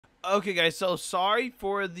Okay, guys, so sorry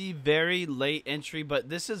for the very late entry, but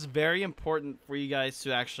this is very important for you guys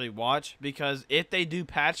to actually watch, because if they do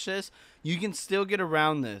patch this, you can still get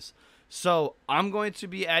around this. So I'm going to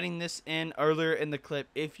be adding this in earlier in the clip.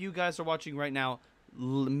 If you guys are watching right now,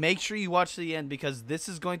 make sure you watch to the end, because this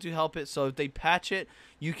is going to help it. So if they patch it,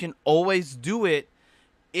 you can always do it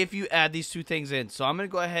if you add these two things in. So I'm going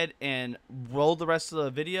to go ahead and roll the rest of the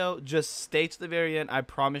video. Just stay to the very end. I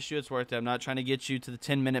promise you it's worth it. I'm not trying to get you to the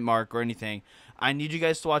 10-minute mark or anything. I need you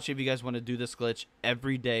guys to watch it if you guys want to do this glitch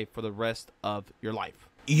every day for the rest of your life.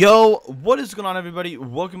 Yo, what is going on, everybody?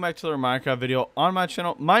 Welcome back to the Minecraft video on my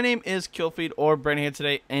channel. My name is KIllFeed, or Brandon here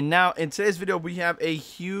today, and now in today's video we have a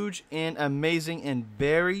huge and amazing and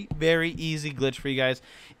very easy glitch for you guys.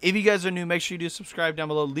 If you guys are new, make sure you do subscribe down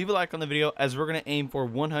below, leave a like on the video, as we're going to aim for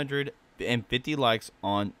 150 likes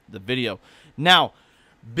on the video. Now,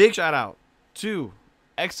 big shout out to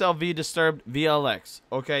XLV Disturbed VLX.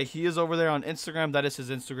 Okay, he is over there on Instagram. That is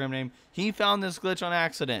his Instagram name. He found this glitch on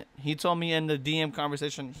accident. He told me in the DM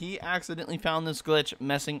conversation he accidentally found this glitch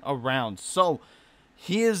messing around. So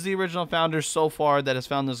he is the original founder so far that has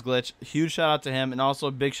found this glitch. Huge shout out to him, and also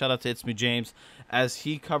a big shout out to It's Me James, as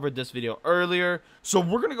he covered this video earlier. So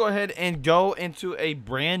we're gonna go ahead and go into a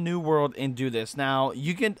brand new world and do this. Now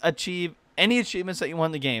you can achieve any achievements that you want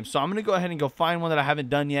in the game. So I'm going to go ahead and go find one that I haven't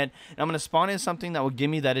done yet, and I'm going to spawn in something that will give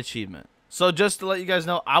me that achievement. So just to let you guys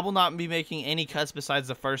know, I will not be making any cuts besides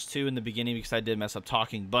the first two in the beginning, because I did mess up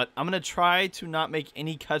talking. But I'm going to try to not make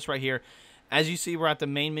any cuts right here. As you see, we're at the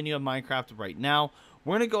main menu of Minecraft right now.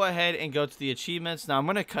 We're going to go ahead and go to the achievements. Now I'm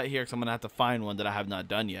going to cut here because I'm going to have to find one that I have not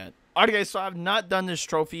done yet. Alright guys, so I've not done this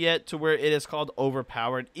trophy yet, to where it is called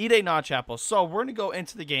Overpowered. Eat a Notch Apple. So we're going to go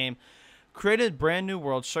into the game, create a brand new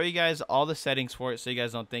world, show you guys all the settings for it, so you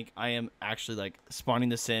guys don't think I am actually like spawning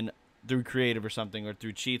this in through creative or something, or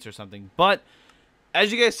through cheats or something. But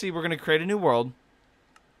as you guys see, we're going to create a new world,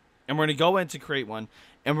 and we're going to go in to create one,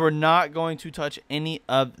 and we're not going to touch any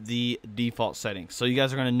of the default settings. So you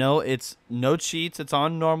guys are going to know it's no cheats, it's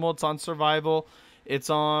on normal, it's on survival, it's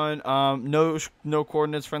on no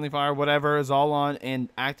coordinates, friendly fire, whatever is all on, and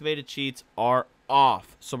activated cheats are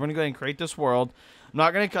off. So we're going to go ahead and create this world. I'm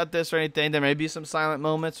not going to cut this or anything. There may be some silent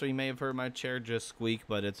moments, or you may have heard my chair just squeak,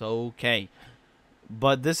 but it's okay.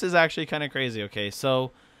 But this is actually kind of crazy, okay?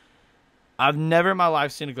 So I've never in my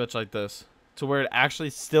life seen a glitch like this, to where it actually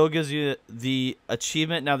still gives you the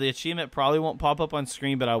achievement. Now, the achievement probably won't pop up on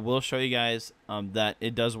screen, but I will show you guys that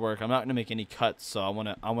it does work. I'm not going to make any cuts, so I want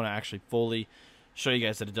to actually fully show you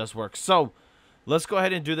guys that it does work. So let's go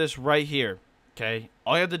ahead and do this right here. Okay,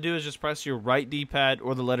 all you have to do is just press your right D-pad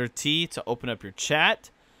or the letter T to open up your chat.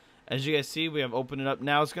 As you guys see, we have opened it up.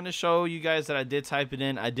 Now it's going to show you guys that I did type it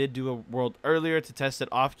in. I did do a world earlier to test it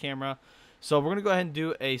off camera. So we're going to go ahead and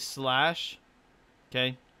do a slash.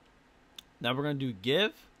 Okay, now we're going to do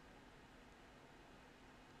give.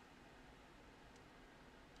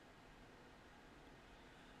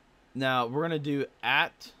 Now we're going to do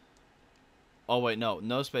at. Oh wait,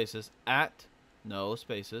 no spaces. At, no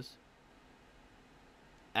spaces.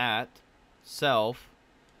 At self,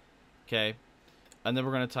 okay, and then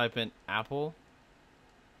we're going to type in apple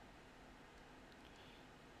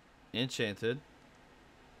enchanted,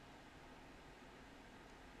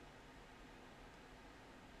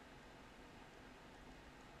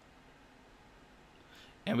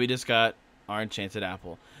 and we just got our enchanted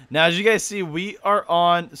apple. Now, as you guys see, we are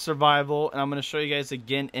on survival, and I'm going to show you guys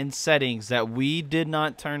again in settings that we did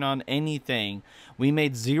not turn on anything. We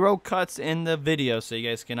made 0 cuts in the video, so you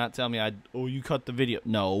guys cannot tell me, oh, you cut the video.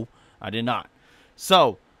 No, I did not.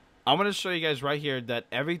 So I'm going to show you guys right here that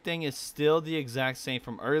everything is still the exact same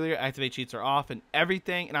from earlier. Activate cheats are off and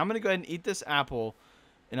everything. And I'm going to go ahead and eat this apple,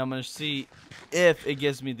 and I'm going to see if it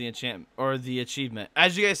gives me the enchantment or the achievement.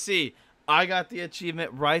 As you guys see, I got the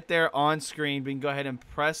achievement right there on screen. We can go ahead and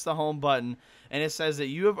press the home button, and it says that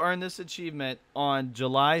you have earned this achievement on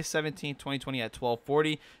July 17th, 2020 at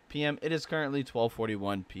 12:40 p.m. It is currently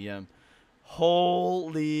 12:41 p.m.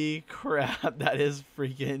 Holy crap, that is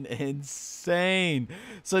freaking insane.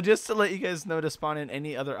 So just to let you guys know, to spawn in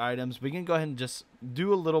any other items, we can go ahead and just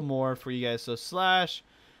do a little more for you guys. So slash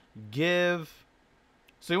give.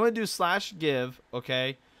 So you want to do slash give,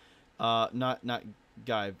 okay? Not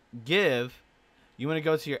give. You want to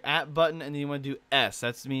go to your at button, and then you want to do S.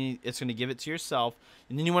 That's mean it's going to give it to yourself.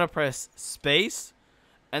 And then you want to press space,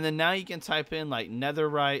 and then now you can type in like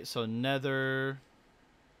netherite. So nether.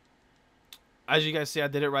 As you guys see, I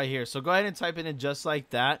did it right here. So go ahead and type it in just like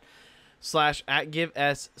that. Slash at give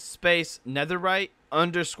S space netherite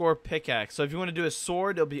underscore pickaxe. So if you want to do a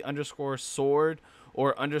sword, it'll be underscore sword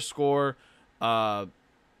or underscore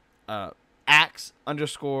axe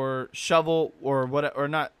underscore shovel or what, or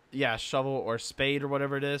not, yeah, shovel or spade or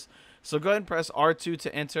whatever it is. So go ahead and press R2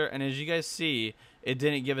 to enter, and as you guys see, it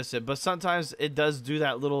didn't give us it, but sometimes it does do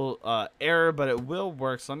that little error, but it will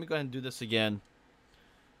work. So let me go ahead and do this again.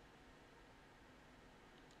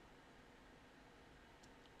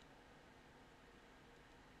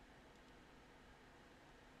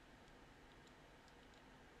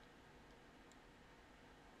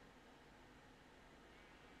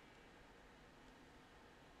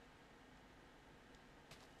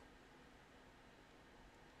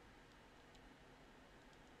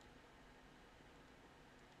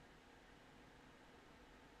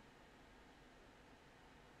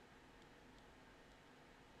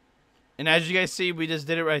 And as you guys see, we just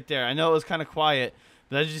did it right there. I know it was kind of quiet,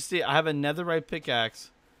 but as you see, I have a netherite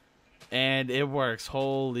pickaxe, and it works.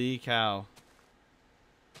 Holy cow.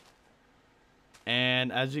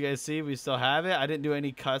 And as you guys see, we still have it. I didn't do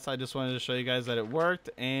any cuts. I just wanted to show you guys that it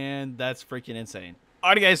worked, and that's freaking insane.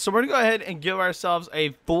 Alright guys, so we're going to go ahead and give ourselves a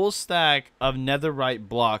full stack of netherite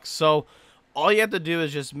blocks. So all you have to do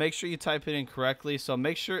is just make sure you type it in correctly. So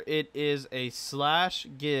make sure it is a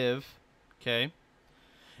 /give, okay?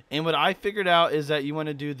 And what I figured out is that you want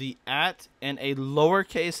to do the @ and a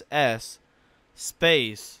lowercase s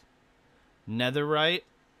space netherite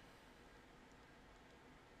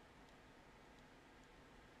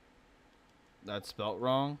that's spelt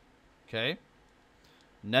wrong, okay,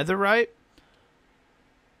 netherite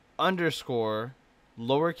underscore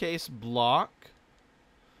lowercase block,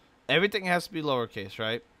 everything has to be lowercase,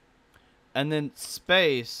 right, and then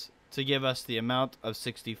space to give us the amount of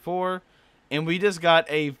 64. And we just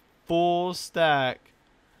got a full stack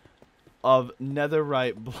of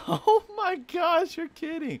netherite. Oh my gosh, you're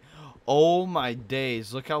kidding. Oh my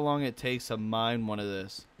days. Look how long it takes to mine one of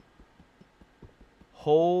this.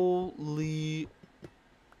 Holy.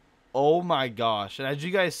 Oh my gosh. And as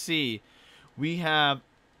you guys see, we have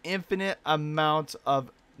infinite amounts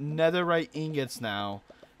of netherite ingots now.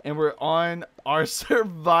 And we're on our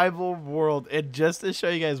survival world. And just to show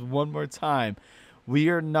you guys one more time, we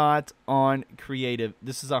are not on creative.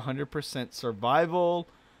 This is 100% survival.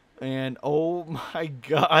 And oh my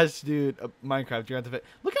gosh, dude. Minecraft, you're at the fit.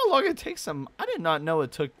 Look how long it takes them. I did not know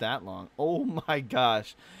it took that long. Oh my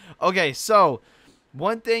gosh. Okay, so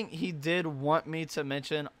one thing he did want me to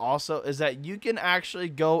mention also is that you can actually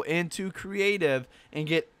go into creative and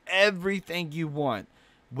get everything you want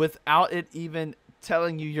without it even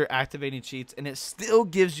telling you you're activating cheats. And it still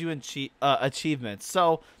gives you achievements.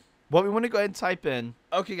 So what we want to go ahead and type in.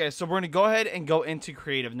 Okay, guys, so we're going to go ahead and go into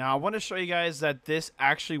creative. Now, I want to show you guys that this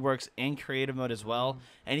actually works in creative mode as well,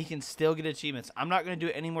 and you can still get achievements. I'm not going to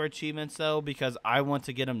do any more achievements, though, because I want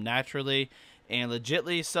to get them naturally and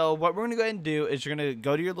legitly. So what we're going to go ahead and do is you're going to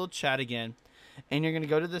go to your little chat again, and you're going to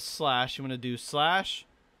go to this slash. You want to do slash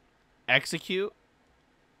execute,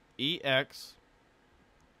 EXECUTE,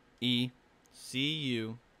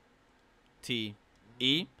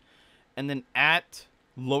 and then at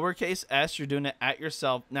lowercase s, you're doing it at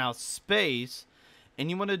yourself. Now space, and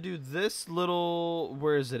you want to do this little,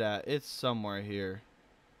 where is it at? It's somewhere here.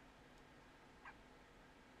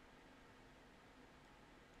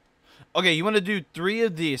 Okay, you want to do 3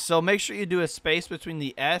 of these. So make sure you do a space between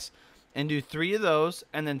the S and do 3 of those,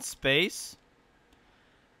 and then space.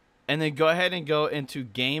 And then go ahead and go into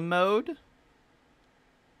game mode.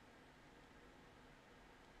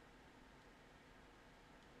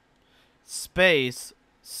 Space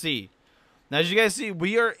C. Now, as you guys see,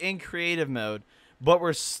 we are in creative mode, but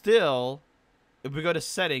we're still, if we go to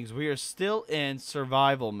settings, we are still in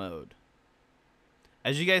survival mode.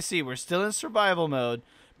 As you guys see, we're still in survival mode,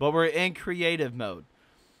 but we're in creative mode.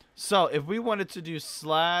 So if we wanted to do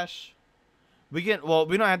slash, we can, well,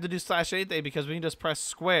 we don't have to do slash anything because we can just press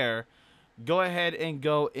square. Go ahead and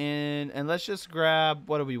go in, and let's just grab,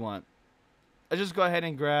 what do we want? Let's just go ahead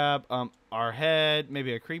and grab our head,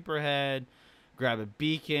 maybe a creeper head, grab a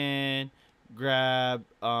beacon, grab,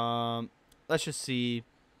 let's just see.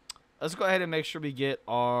 Let's go ahead and make sure we get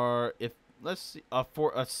our, let's see,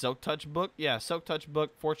 for a Silk Touch book. Yeah, Silk Touch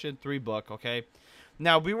book, Fortune 3 book, okay?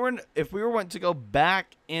 Now, if we were wanting to go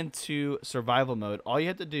back into survival mode, all you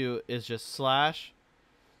have to do is just slash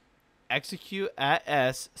execute at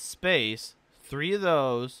S space 3 of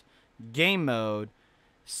those, game mode,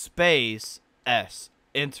 space S,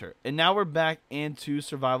 enter. And now we're back into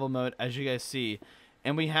survival mode, as you guys see.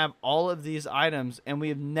 And we have all of these items, and we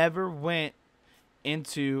have never went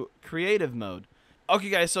into creative mode. Okay,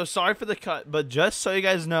 guys, so sorry for the cut, but just so you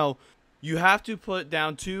guys know, you have to put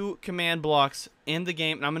down 2 command blocks in the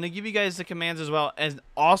game. And I'm going to give you guys the commands as well, and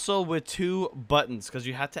also with 2 buttons, because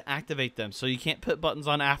you have to activate them. So you can't put buttons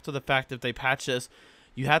on after the fact if they patch this.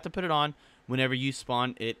 You have to put it on whenever you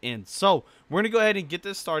spawn it in. So we're going to go ahead and get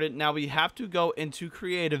this started. Now we have to go into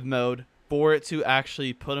creative mode for it to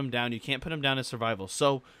actually put them down. You can't put them down in survival.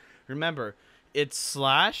 So remember, it's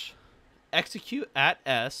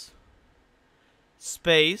 /execute@s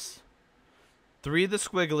space 3 of the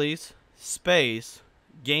squigglies space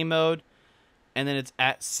game mode, and then it's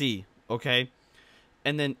 @C, okay?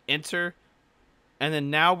 And then enter, and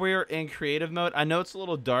then now we're in creative mode. I know it's a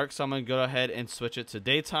little dark, so I'm going to go ahead and switch it to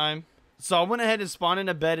daytime. So I went ahead and spawned in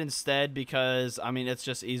a bed instead because, I mean, it's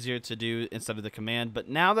just easier to do instead of the command. But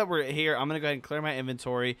now that we're here, I'm going to go ahead and clear my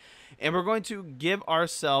inventory, and we're going to give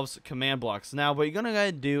ourselves command blocks. Now, what you're going to go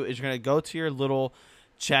ahead and do is you're going to go to your little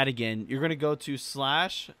chat again. You're going to go to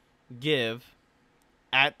 /give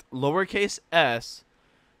at lowercase s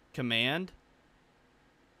command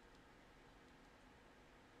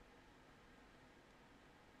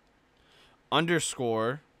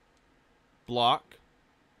underscore block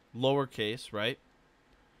lowercase, right?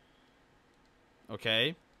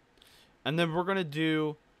 Okay. And then we're going to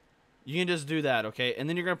do, you can just do that, okay? And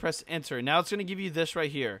then you're going to press enter. Now it's going to give you this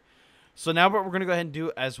right here. So now what we're going to go ahead and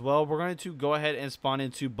do as well, we're going to go ahead and spawn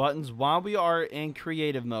in 2 buttons while we are in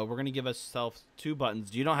creative mode. We're going to give ourselves 2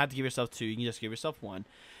 buttons. You don't have to give yourself 2. You can just give yourself 1.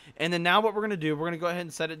 And then now what we're going to do, we're going to go ahead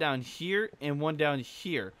and set it down here and 1 down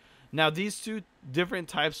here. Now these 2 different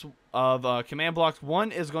types of command blocks,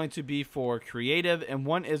 one is going to be for creative and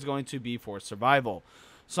one is going to be for survival.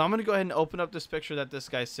 So I'm going to go ahead and open up this picture that this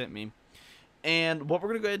guy sent me. And what we're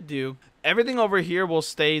going to go ahead and do, everything over here will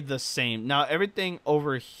stay the same. Now, everything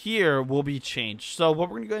over here will be changed. So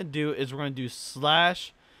what we're going to go ahead and do is we're going to do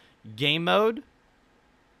 /game mode.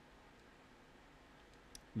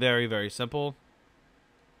 Very, very simple.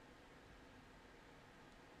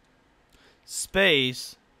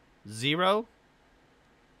 Space 0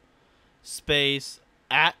 space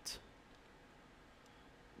at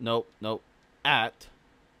at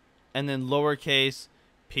and then lowercase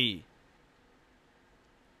p.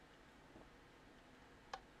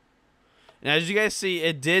 And as you guys see,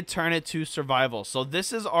 it did turn it to survival. So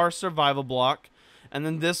this is our survival block, and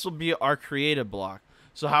then this will be our creative block.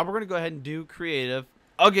 So how we're going to go ahead and do creative.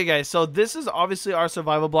 Okay, guys, so this is obviously our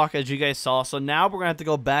survival block, as you guys saw. So now we're going to have to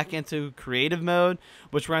go back into creative mode,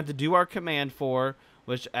 which we're going to have to do our command for,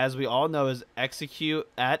 which, as we all know, is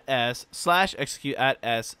 /execute@s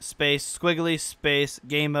space squiggly space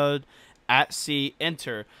game mode @C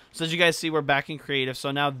enter. So as you guys see, we're back in creative. So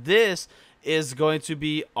now this is going to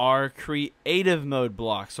be our creative mode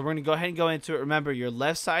block. So we're going to go ahead and go into it. Remember, your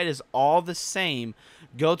left side is all the same.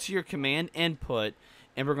 Go to your command input,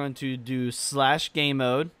 and we're going to do /game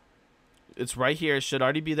mode. It's right here. It should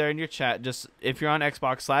already be there in your chat. Just if you're on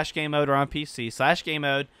Xbox, /game mode, or on PC, /game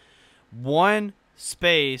mode, 1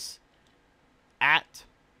 space at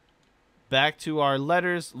back to our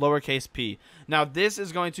letters, lowercase p. Now this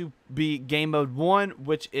is going to be game mode 1,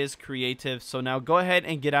 which is creative. So now go ahead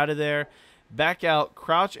and get out of there, back out,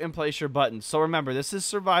 crouch, and place your buttons. So remember, this is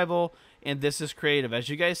survival and this is creative. As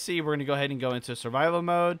you guys see, we're going to go ahead and go into survival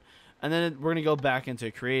mode, and then we're going to go back into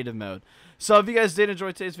creative mode. So if you guys did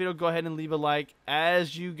enjoy today's video, go ahead and leave a like,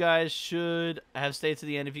 as you guys should have stayed to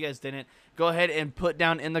the end. If you guys didn't, go ahead and put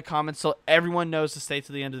down in the comments so everyone knows to stay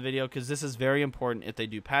to the end of the video, because this is very important if they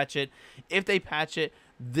do patch it. If they patch it,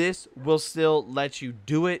 this will still let you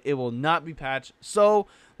do it. It will not be patched. So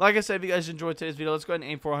like I said, if you guys enjoyed today's video, let's go ahead and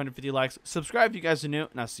aim for 150 likes. Subscribe if you guys are new,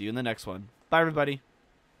 and I'll see you in the next one. Bye, everybody.